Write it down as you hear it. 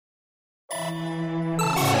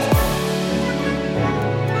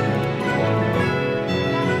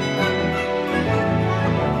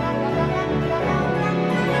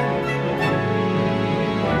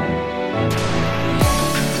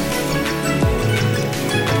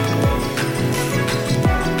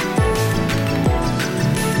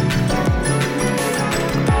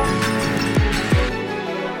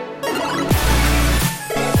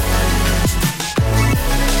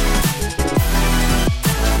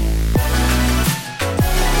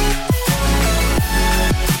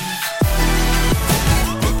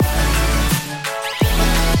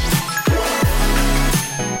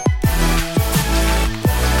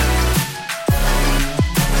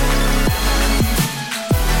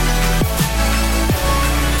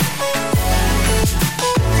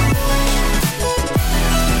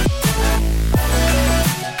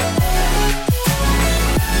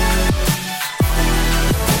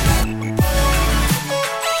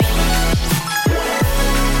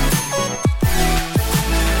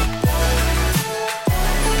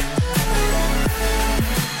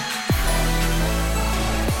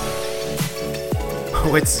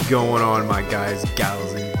What's going on, my guys,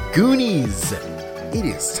 gals, and goonies? It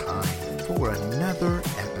is time for another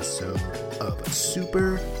episode of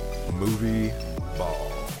Super Movie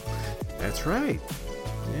Ball. That's right.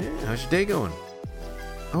 Yeah, how's your day going?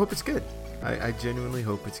 I hope it's good. I genuinely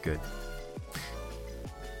hope it's good.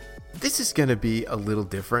 This is going to be a little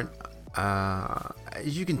different.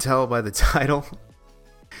 As you can tell by the title,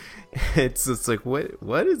 it's like,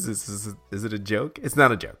 what is this? Is it a joke? It's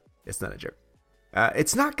not a joke. It's not a joke.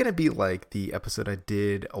 It's not going to be like the episode I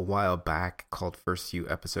did a while back called First Few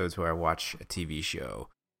Episodes, where I watch a TV show,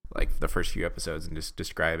 like the first few episodes, and just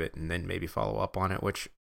describe it and then maybe follow up on it, which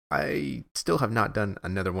I still have not done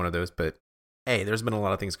another one of those. But hey, there's been a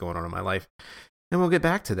lot of things going on in my life, and we'll get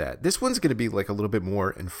back to that. This one's going to be like a little bit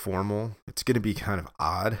more informal. It's going to be kind of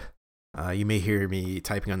odd. You may hear me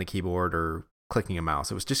typing on the keyboard or clicking a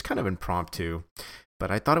mouse. It was just kind of impromptu,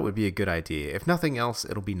 but I thought it would be a good idea. If nothing else,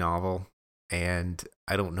 it'll be novel. And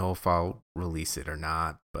I don't know if I'll release it or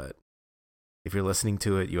not, but if you're listening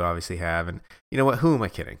to it, you obviously have. And you know what? Who am I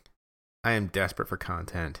kidding? I am desperate for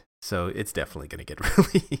content, so it's definitely going to get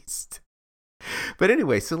released. But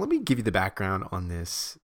anyway, so let me give you the background on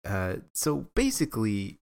this. So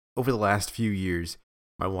basically, over the last few years,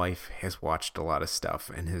 my wife has watched a lot of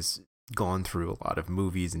stuff and has gone through a lot of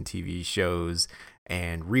movies and TV shows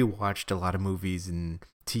and rewatched a lot of movies and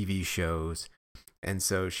TV shows. And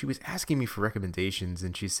so she was asking me for recommendations,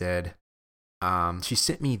 and she said, she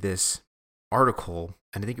sent me this article,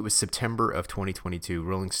 and I think it was September of 2022.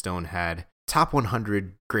 Rolling Stone had top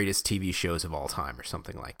 100 greatest TV shows of all time or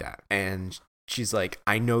something like that. And she's like,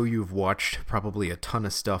 I know you've watched probably a ton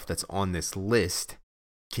of stuff that's on this list.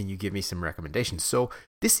 Can you give me some recommendations? So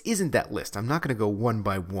this isn't that list. I'm not going to go one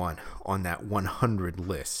by one on that 100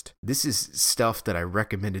 list. This is stuff that I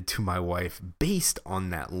recommended to my wife based on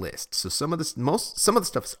that list. So some of the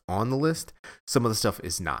stuff's on the list, some of the stuff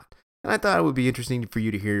is not. And I thought it would be interesting for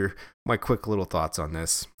you to hear my quick little thoughts on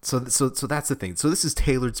this. So that's the thing. So this is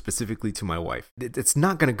tailored specifically to my wife. It's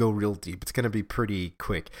not going to go real deep. It's going to be pretty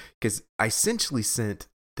quick because I essentially sent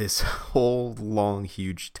this whole long,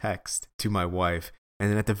 huge text to my wife. And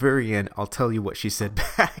then at the very end, I'll tell you what she said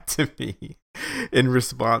back to me in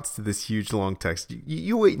response to this huge long text.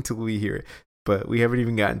 You wait until we hear it, but we haven't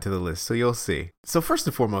even gotten to the list, so you'll see. So first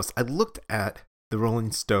and foremost, I looked at the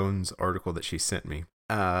Rolling Stones article that she sent me.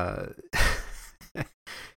 The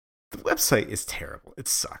website is terrible. It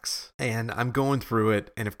sucks. And I'm going through it,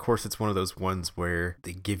 and of course it's one of those ones where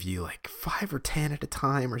they give you like 5 or 10 at a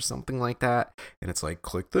time or something like that. And it's like,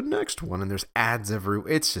 click the next one, and there's ads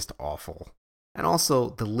everywhere. It's just awful. And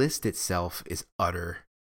also, the list itself is utter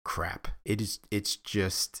crap. It's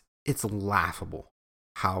laughable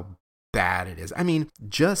how bad it is. I mean,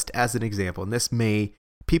 just as an example, and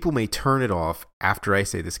people may turn it off after I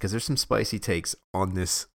say this because there's some spicy takes on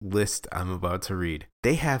this list I'm about to read.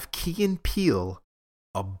 They have Key and Peele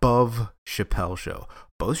above Chappelle Show.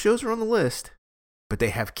 Both shows are on the list, but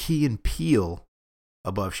they have Key and Peele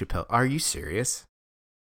above Chappelle. Are you serious?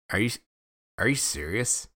 Are you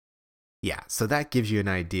serious? Yeah, so that gives you an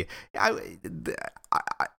idea.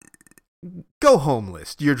 Go home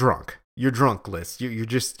list. You're drunk. You're drunk list.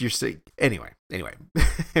 You're sick. Anyway.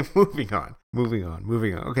 moving on.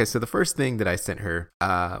 Okay, so the first thing that I sent her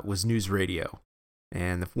was News Radio.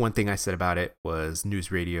 And the one thing I said about it was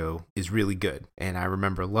News Radio is really good. And I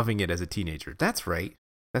remember loving it as a teenager. That's right.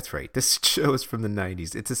 That's right. This show is from the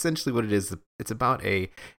 90s. It's essentially what it is. It's about a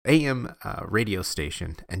AM radio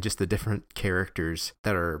station and just the different characters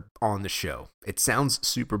that are on the show. It sounds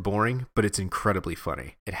super boring, but it's incredibly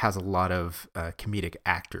funny. It has a lot of comedic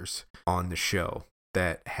actors on the show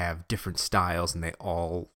that have different styles, and they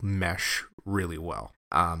all mesh really well.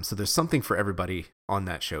 So there's something for everybody on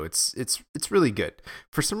that show. It's really good.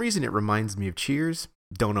 For some reason, it reminds me of Cheers.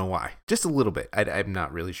 Don't know why. Just a little bit. I'm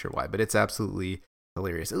not really sure why, but it's absolutely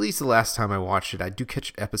hilarious. At least the last time I watched it. I do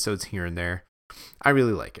catch episodes here and there. I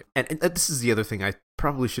really like it. And this is the other thing I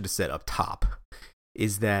probably should have said up top,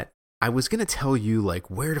 is that I was going to tell you like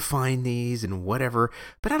where to find these and whatever,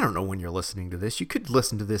 but I don't know when you're listening to this. You could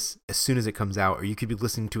listen to this as soon as it comes out, or you could be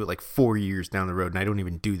listening to it like 4 years down the road, and I don't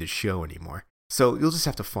even do the show anymore. So you'll just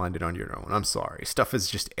have to find it on your own. I'm sorry. Stuff is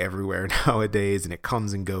just everywhere nowadays, and it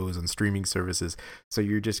comes and goes on streaming services. So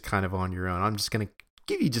you're just kind of on your own. I'm just going to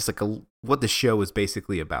give you just like what the show is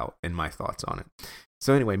basically about and my thoughts on it.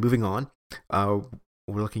 So anyway, moving on. We're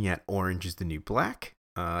looking at Orange is the New Black.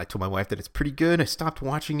 I told my wife that it's pretty good. I stopped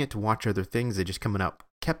watching it to watch other things. They just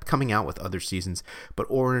kept coming out with other seasons. But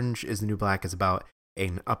Orange is the New Black is about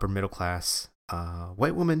an upper middle class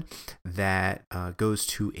white woman that goes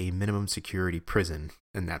to a minimum security prison.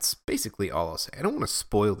 And that's basically all I'll say. I don't want to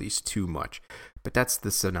spoil these too much, but that's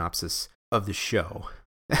the synopsis of the show.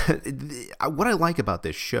 What I like about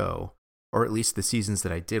this show, or at least the seasons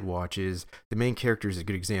that I did watch, is the main character is a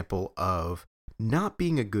good example of not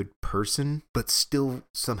being a good person, but still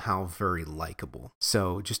somehow very likable.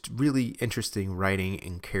 So just really interesting writing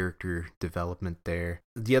and character development there.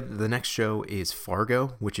 The next show is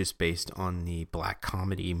Fargo, which is based on the black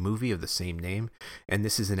comedy movie of the same name. And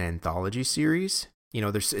this is an anthology series. You know,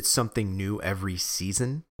 it's something new every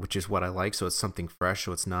season, which is what I like. So it's something fresh.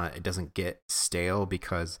 So it doesn't get stale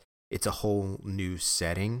because it's a whole new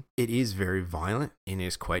setting. It is very violent and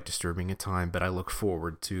is quite disturbing at times, but I look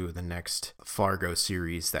forward to the next Fargo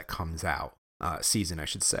series that comes out. Season, I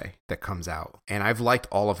should say, that comes out. And I've liked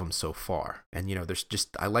all of them so far. And, you know, they're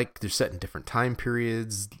set in different time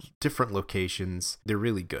periods, different locations. They're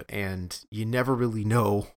really good. And you never really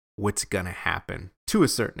know what's going to happen to a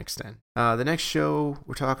certain extent. The next show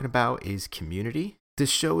we're talking about is Community.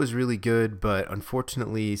 This show is really good, but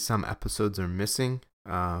unfortunately some episodes are missing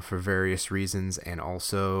for various reasons. And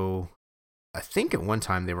also, I think at one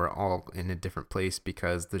time they were all in a different place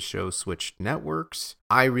because the show switched networks.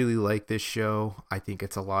 I really like this show. I think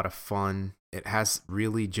it's a lot of fun. It has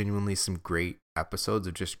really genuinely some great episodes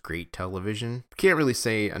of just great television. Can't really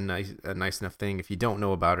say a nice enough thing. If you don't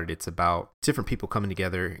know about it, it's about different people coming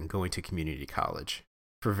together and going to community college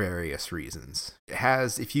for various reasons. It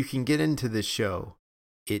has, if you can get into this show,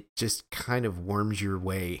 it just kind of worms your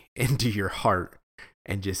way into your heart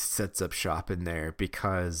and just sets up shop in there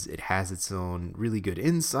because it has its own really good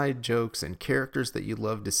inside jokes and characters that you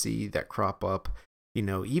love to see that crop up. You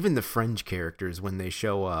know, even the fringe characters, when they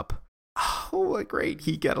show up, oh, great,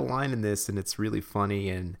 he got a line in this, and it's really funny,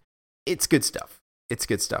 and it's good stuff. It's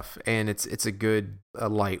good stuff, and it's a good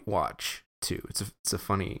light watch, too. It's a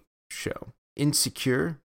funny show.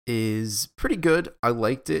 Insecure is pretty good. I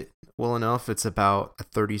liked it well enough. It's about a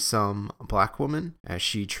 30-some black woman as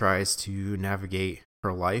she tries to navigate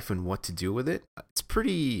her life and what to do with it. It's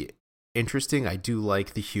pretty interesting. I do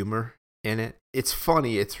like the humor in it. It's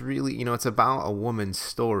funny. It's really, you know, it's about a woman's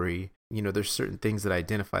story. You know, there's certain things that I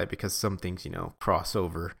identify because some things, you know, cross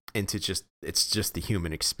over into it's just the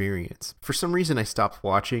human experience. For some reason, I stopped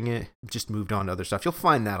watching it, just moved on to other stuff. You'll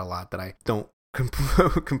find that a lot, that I don't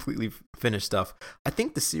completely finish stuff. I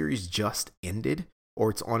think the series just ended, or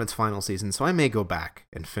it's on its final season, so I may go back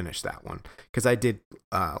and finish that one because I did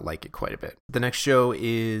like it quite a bit. The next show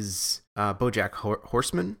is BoJack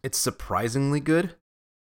Horseman. It's surprisingly good.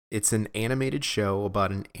 It's an animated show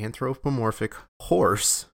about an anthropomorphic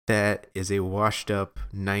horse that is a washed-up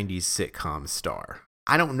 90s sitcom star.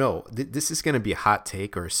 I don't know. This is going to be a hot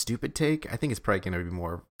take or a stupid take. I think it's probably going to be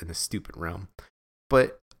more in the stupid realm.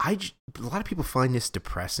 But a lot of people find this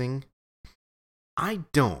depressing. I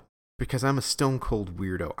don't, because I'm a stone cold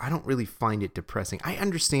weirdo. I don't really find it depressing. I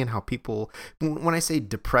understand how people, when I say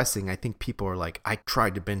depressing, I think people are like, I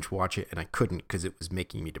tried to binge watch it and I couldn't because it was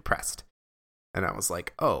making me depressed. And I was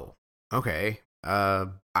like, oh, okay.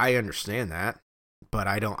 I understand that, but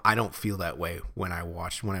I don't feel that way when I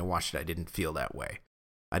watched it. I didn't feel that way.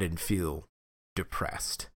 I didn't feel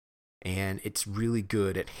depressed. And it's really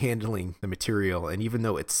good at handling the material. And even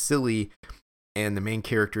though it's silly and the main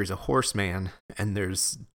character is a horseman and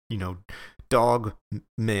there's, you know, dog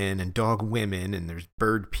men and dog women and there's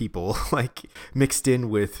bird people like mixed in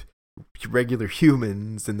with regular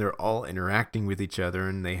humans, and they're all interacting with each other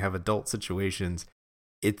and they have adult situations,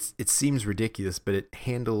 it seems ridiculous, but it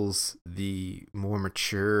handles the more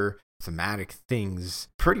mature thematic things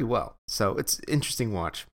pretty well. So it's an interesting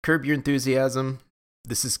watch. Curb Your Enthusiasm.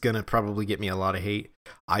 This is gonna probably get me a lot of hate.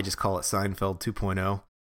 I just call it Seinfeld 2.0.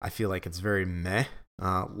 I feel like it's very meh.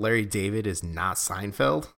 Larry David is not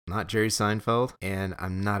Seinfeld, not Jerry Seinfeld, and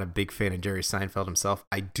I'm not a big fan of Jerry Seinfeld himself.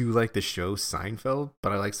 I do like the show Seinfeld,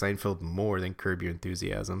 but I like Seinfeld more than Curb Your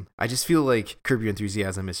Enthusiasm. I just feel like Curb Your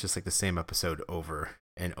Enthusiasm is just like the same episode over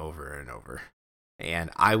and over and over. And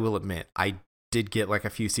I will admit, I did get like a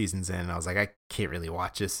few seasons in, and I was like, I can't really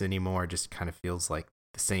watch this anymore. It just kind of feels like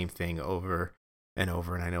the same thing over and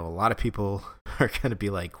over. And I know a lot of people are going to be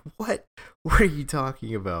like, what are you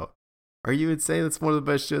talking about? Are you insane? That's one of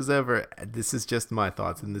the best shows ever. This is just my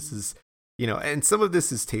thoughts. And this is, and some of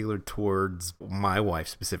this is tailored towards my wife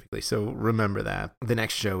specifically. So remember that. The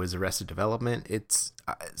next show is Arrested Development. It's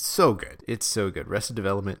so good. It's so good. Arrested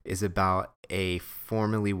Development is about a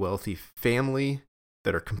formerly wealthy family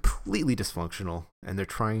that are completely dysfunctional, and they're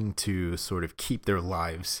trying to sort of keep their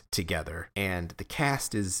lives together. And the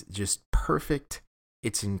cast is just perfect.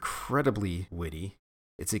 It's incredibly witty.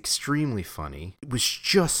 It's extremely funny. It was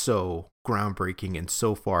just so groundbreaking and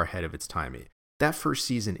so far ahead of its time. That first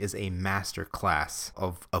season is a master class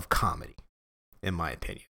of comedy, in my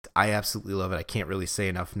opinion. I absolutely love it. I can't really say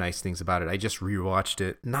enough nice things about it. I just rewatched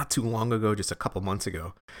it not too long ago, just a couple months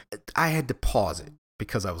ago. I had to pause it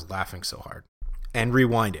because I was laughing so hard, and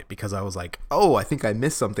rewind it because I was like, oh, I think I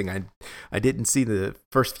missed something I didn't see the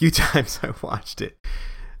first few times I watched it.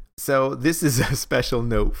 So this is a special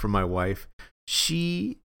note from my wife.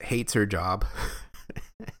 She hates her job.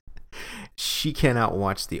 She cannot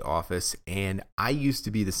watch The Office, and I used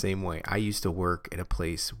to be the same way. I used to work in a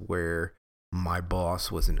place where my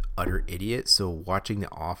boss was an utter idiot, so watching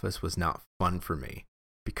The Office was not fun for me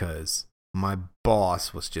because my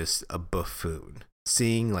boss was just a buffoon.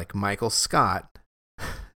 Seeing like Michael Scott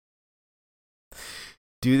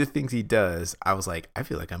do the things he does, I was like, I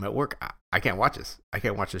feel like I'm at work. I can't watch this. I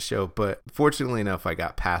can't watch this show. But fortunately enough, I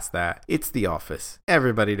got past that. It's The Office.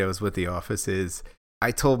 Everybody knows what The Office is. I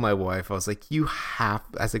told my wife, I was like,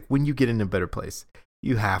 when you get in a better place,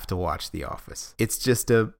 you have to watch The Office. It's just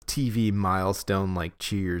a TV milestone like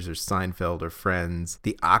Cheers or Seinfeld or Friends.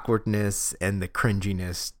 The awkwardness and the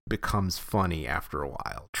cringiness becomes funny after a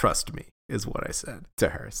while. Trust me, is what I said to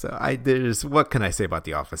her. So what can I say about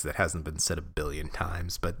The Office that hasn't been said a billion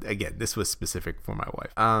times? But again, this was specific for my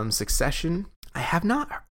wife. Succession. I have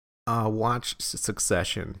not watched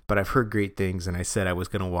Succession, but I've heard great things, and I said I was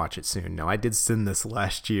going to watch it soon. Now, I did send this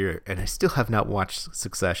last year, and I still have not watched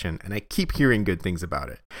Succession, and I keep hearing good things about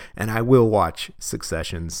it, and I will watch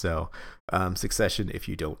Succession. So Succession, if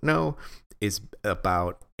you don't know, is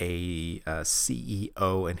about a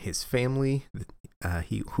CEO and his family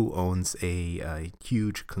who owns a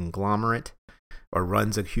huge conglomerate, or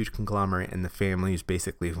runs a huge conglomerate, and the family is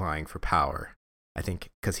basically vying for power. I think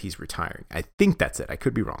because he's retiring. I think that's it. I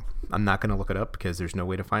could be wrong. I'm not going to look it up because there's no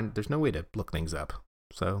way to look things up.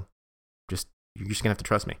 So you're just going to have to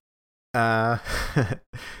trust me. The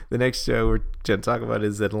next show we're going to talk about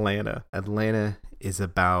is Atlanta. Atlanta is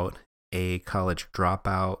about a college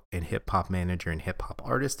dropout and hip hop manager and hip hop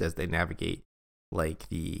artist as they navigate like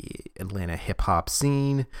the Atlanta hip hop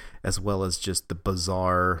scene, as well as just the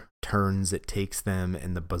bizarre turns it takes them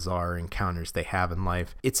and the bizarre encounters they have in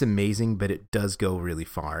life. It's amazing, but it does go really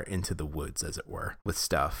far into the woods, as it were, with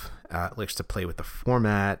stuff. It likes to play with the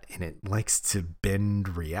format, and it likes to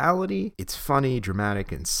bend reality. It's funny, dramatic,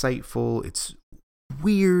 insightful. It's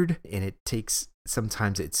weird, and it takes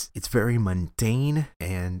sometimes it's very mundane,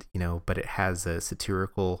 and but it has a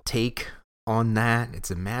satirical take on that.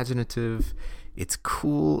 It's imaginative. It's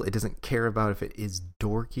cool. It doesn't care about if it is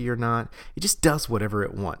dorky or not. It just does whatever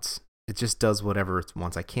it wants.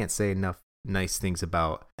 I can't say enough nice things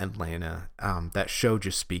about Atlanta. That show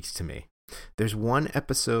just speaks to me. There's one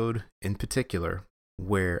episode in particular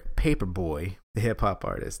where Paperboy, the hip hop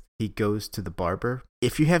artist, he goes to the barber.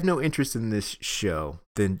 If you have no interest in this show,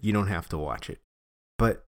 then you don't have to watch it.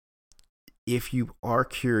 But if you are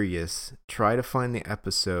curious, try to find the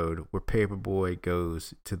episode where Paperboy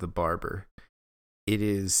goes to the barber. It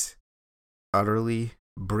is utterly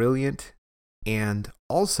brilliant and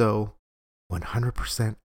also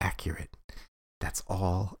 100% accurate. That's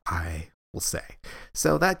all I will say.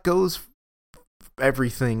 So that goes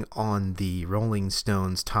everything on the Rolling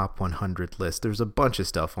Stones top 100 list. There's a bunch of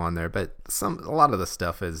stuff on there, but a lot of the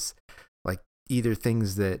stuff is like either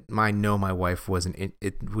things that I know my wife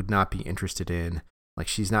would not be interested in, like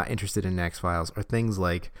she's not interested in X-Files, or things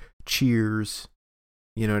like Cheers,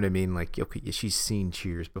 You know what I mean? Like, okay, she's seen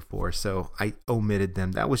Cheers before, so I omitted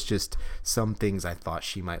them. That was just some things I thought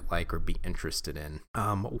she might like or be interested in.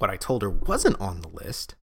 What I told her wasn't on the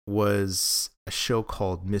list was a show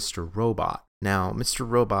called Mr. Robot. Now, Mr.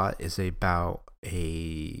 Robot is about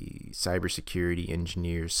a cybersecurity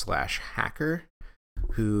engineer / hacker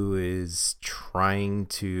who is trying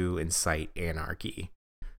to incite anarchy,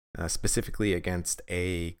 specifically against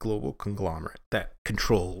a global conglomerate that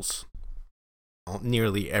controls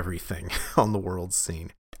nearly everything on the world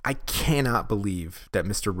scene. I cannot believe that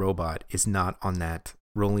Mr. Robot is not on that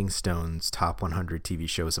Rolling Stone's top 100 TV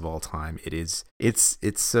shows of all time. It's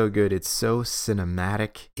so good. It's so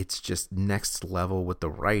cinematic. It's just next level with the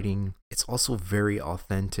writing. It's also very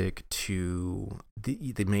authentic to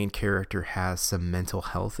the main character has some mental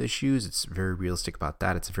health issues. It's very realistic about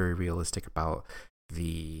that. It's very realistic about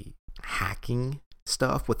the hacking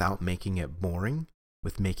stuff without making it boring,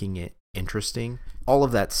 with making it interesting. All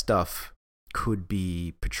of that stuff could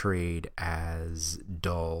be portrayed as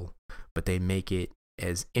dull, but they make it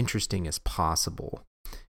as interesting as possible,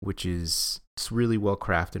 which is it's really well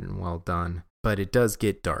crafted and well done. But it does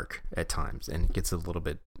get dark at times and it gets a little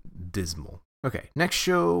bit dismal. Okay, next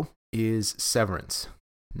show is Severance.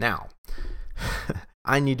 Now,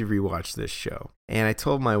 I need to rewatch this show. And I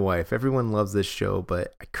told my wife, everyone loves this show,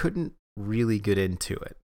 but I couldn't really get into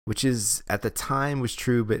it, which is at the time was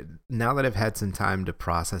true, but now that I've had some time to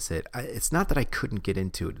process it, it's not that I couldn't get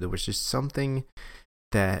into it. There was just something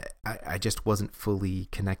that I just wasn't fully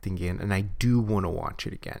connecting in, and I do want to watch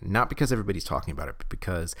it again. Not because everybody's talking about it, but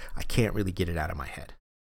because I can't really get it out of my head.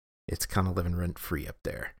 It's kind of living rent-free up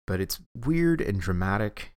there. But it's weird and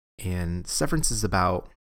dramatic, and Severance is about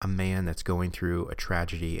a man that's going through a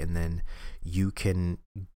tragedy, and then you can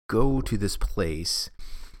go to this place,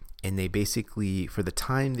 and they basically, for the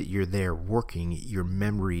time that you're there working, your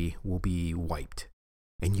memory will be wiped,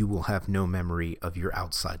 and you will have no memory of your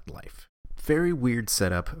outside life. Very weird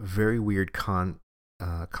setup, very weird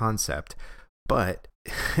concept, but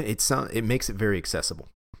it makes it very accessible,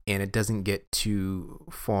 and it doesn't get too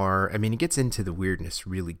far. I mean, it gets into the weirdness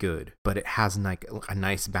really good, but it has like a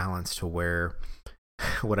nice balance to where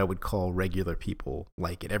what I would call regular people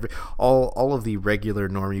like it. All of the regular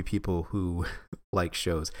normie people who like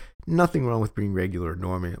shows. Nothing wrong with being regular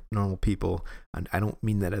normal people. And I don't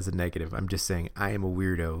mean that as a negative. I'm just saying I am a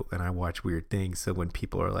weirdo and I watch weird things. So when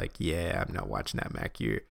people are like, "Yeah, I'm not watching that, Mac,"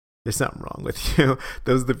 there's something wrong with you.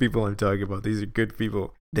 Those are the people I'm talking about. These are good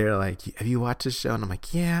people. They're like, "Have you watched this show?" And I'm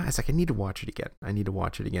like, "Yeah." It's like, I need to watch it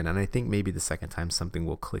again. And I think maybe the second time something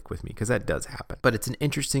will click with me, because that does happen. But it's an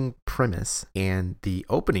interesting premise, and the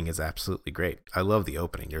opening is absolutely great. I love the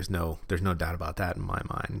opening. There's no doubt about that in my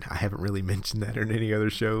mind. I haven't really mentioned that in any other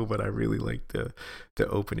show, but I really like the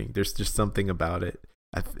opening. There's just something about it.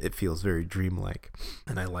 It feels very dreamlike,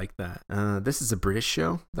 and I like that. This is a British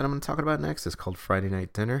show that I'm going to talk about next. It's called Friday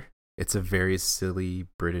Night Dinner. It's a very silly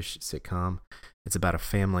British sitcom. It's about a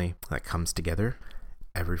family that comes together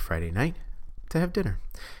every Friday night to have dinner.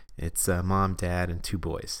 It's mom, dad, and 2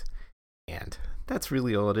 boys, and that's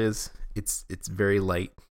really all it is. It's very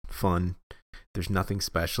light, fun. There's nothing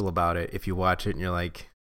special about it. If you watch it and you're like,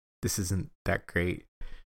 "This isn't that great,"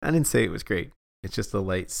 I didn't say it was great. It's just a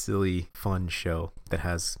light, silly, fun show that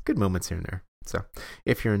has good moments here and there. So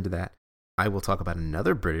if you're into that, I will talk about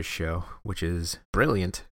another British show, which is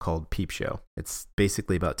brilliant, called Peep Show. It's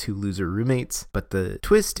basically about 2 loser roommates, but the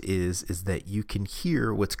twist is that you can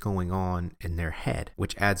hear what's going on in their head,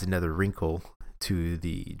 which adds another wrinkle to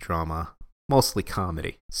the drama, mostly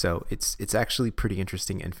comedy. So it's actually pretty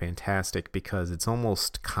interesting and fantastic, because it's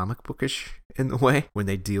almost comic bookish in the way when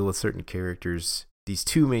they deal with certain characters. These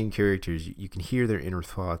 2 main characters, you can hear their inner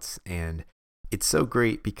thoughts, and it's so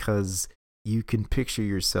great because you can picture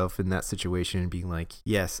yourself in that situation and being like,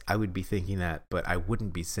 yes, I would be thinking that, but I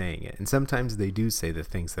wouldn't be saying it. And sometimes they do say the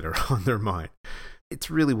things that are on their mind. It's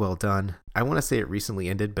really well done. I want to say it recently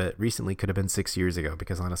ended, but recently could have been 6 years ago,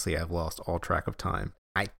 because honestly, I've lost all track of time.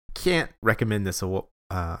 I can't recommend this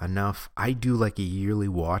enough. I do like a yearly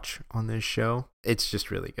watch on this show. It's just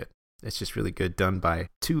really good. It's just really good, done by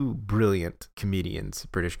 2 brilliant comedians,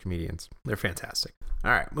 British comedians. They're fantastic. All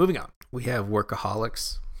right, moving on. We have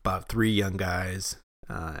Workaholics, about 3 young guys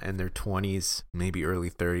in their 20s, maybe early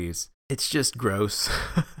 30s. It's just gross.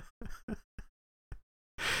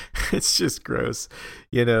 It's just gross.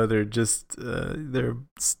 You know, they're just, they're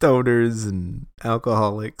stoners and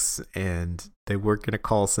alcoholics, and they work in a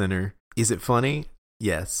call center. Is it funny?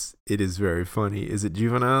 Yes, it is very funny. Is it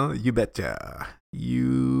juvenile? You betcha.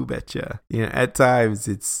 You betcha. You know, at times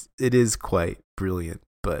it is quite brilliant,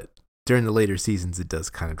 but during the later seasons, it does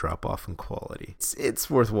kind of drop off in quality. It's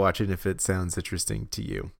worth watching if it sounds interesting to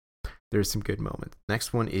you. There's some good moments.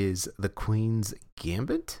 Next one is The Queen's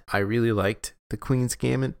Gambit. I really liked The Queen's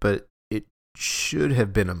Gambit, but it should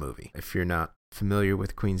have been a movie. If you're not familiar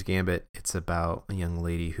with Queen's Gambit, it's about a young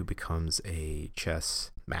lady who becomes a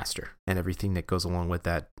chess master and everything that goes along with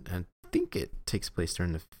that. And I think it takes place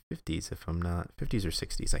during the 50s, if I'm not 50s or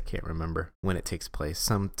 60s. I can't remember when it takes place.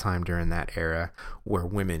 Sometime during that era where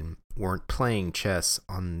women weren't playing chess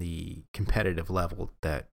on the competitive level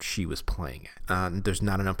that she was playing at. There's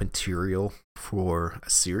not enough material for a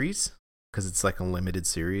series because it's like a limited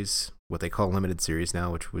series, what they call a limited series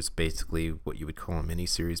now, which was basically what you would call a mini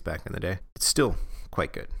series back in the day. It's still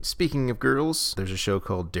quite good. Speaking of girls, there's a show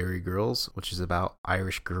called Derry Girls, which is about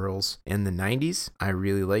Irish girls in the 90s. I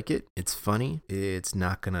really like it. It's funny. It's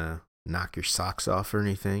not gonna knock your socks off or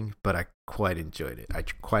anything, but I quite enjoyed it. I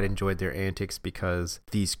quite enjoyed their antics because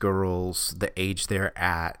these girls, the age they're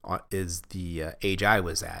at is the age I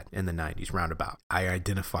was at in the 90s, roundabout. I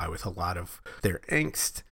identify with a lot of their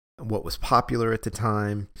angst, what was popular at the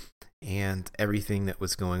time, and everything that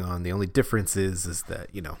was going on. The only difference is that,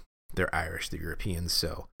 they're Irish, they're Europeans,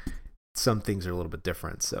 so some things are a little bit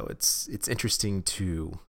different. So it's interesting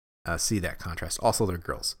to see that contrast. Also, they're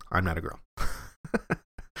girls. I'm not a girl.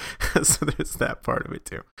 So there's that part of it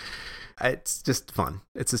too. It's just fun.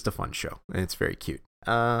 It's just a fun show, and it's very cute.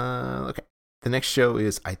 Okay. The next show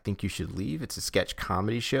is I Think You Should Leave. It's a sketch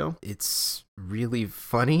comedy show. It's really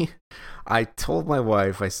funny. I told my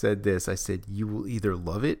wife, I said, you will either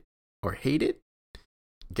love it or hate it.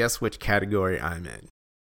 Guess which category I'm in.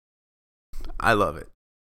 I love it.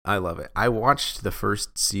 I watched the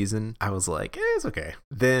first season. I was like, it's okay.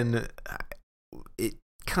 Then it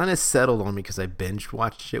kind of settled on me because I binge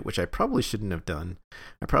watched it, which I probably shouldn't have done.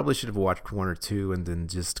 I probably should have watched one or two and then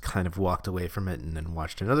just kind of walked away from it and then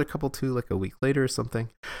watched another couple too, like a week later or something.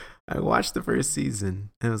 I watched the first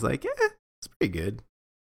season and I was like, it's pretty good.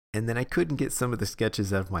 And then I couldn't get some of the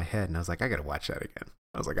sketches out of my head and I was like, I gotta watch that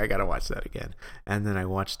again. And then I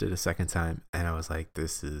watched it a second time and I was like,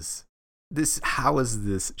 how is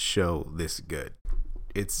this show this good?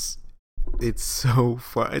 It's so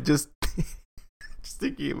fun. Just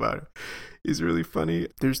thinking about it is really funny.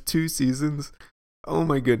 There's 2 seasons. Oh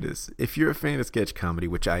my goodness. If you're a fan of sketch comedy,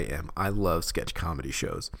 which I am, I love sketch comedy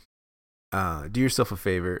shows. Do yourself a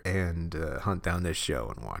favor and hunt down this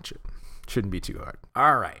show and watch it. Shouldn't be too hard.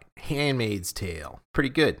 All right. Handmaid's Tale. Pretty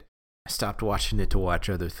good. I stopped watching it to watch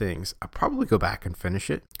other things. I'll probably go back and finish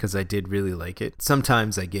it because I did really like it.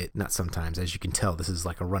 Sometimes not sometimes, as you can tell, this is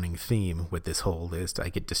like a running theme with this whole list. I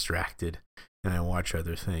get distracted and I watch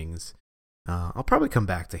other things. I'll probably come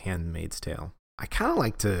back to Handmaid's Tale. I kind of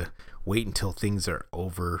like to wait until things are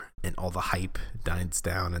over and all the hype dies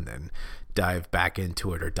down and then dive back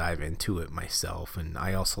into it or dive into it myself. And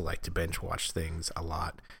I also like to binge watch things a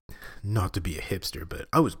lot. Not to be a hipster, but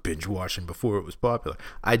I was binge watching before it was popular.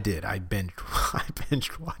 I did. I binge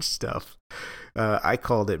watched stuff. I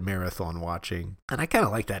called it marathon watching, and I kind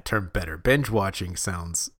of like that term better. Binge watching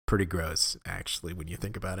sounds pretty gross, actually, when you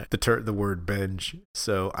think about it. The word binge.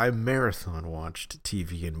 So I marathon watched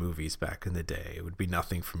TV and movies back in the day. It would be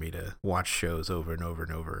nothing for me to watch shows over and over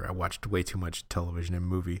and over. I watched way too much television and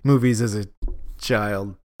movies as a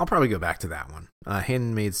child. I'll probably go back to that one.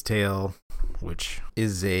 Handmaid's Tale, which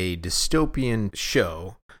is a dystopian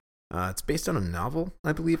show. It's based on a novel,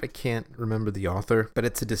 I believe. I can't remember the author, but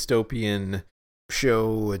it's a dystopian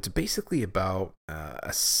show. It's basically about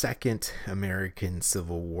a second American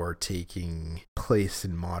Civil War taking place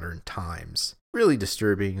in modern times. Really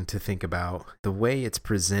disturbing to think about. The way it's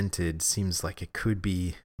presented seems like it could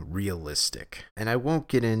be realistic. And I won't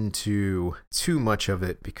get into too much of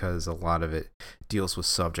it because a lot of it deals with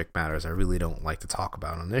subject matters I really don't like to talk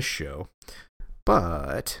about on this show.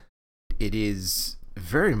 But it is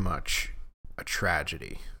very much a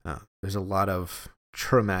tragedy. There's a lot of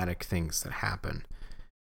traumatic things that happen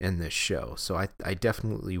in this show. So I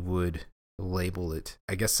definitely would label it,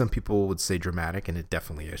 I guess some people would say dramatic, and it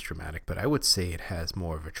definitely is dramatic, but I would say it has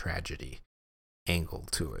more of a tragedy angle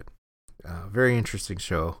to it. Very interesting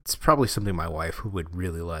show. It's probably something my wife would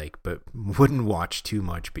really like, but wouldn't watch too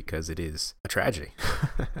much because it is a tragedy,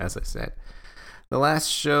 as I said. The last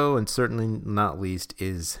show, and certainly not least,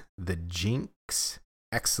 is The Jinx.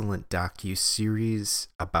 Excellent docu-series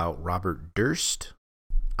about Robert Durst.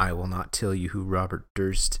 I will not tell you who Robert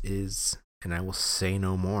Durst is, and I will say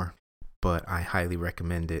no more. But I highly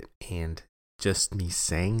recommend it, and just me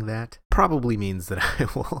saying that probably means that I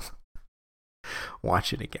will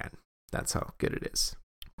watch it again. That's how good it is.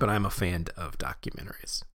 But I'm a fan of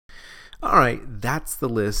documentaries. All right, that's the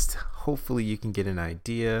list. Hopefully you can get an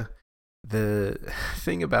idea. The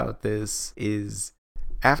thing about this is,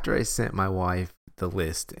 after I sent my wife the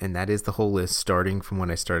list, and that is the whole list starting from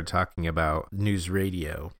when I started talking about news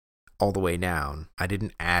radio all the way down, I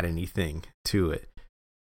didn't add anything to it.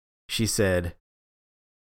 She said,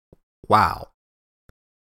 "Wow,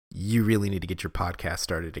 you really need to get your podcast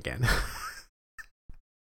started again."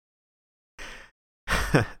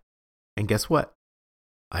 And guess what?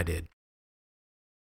 I did.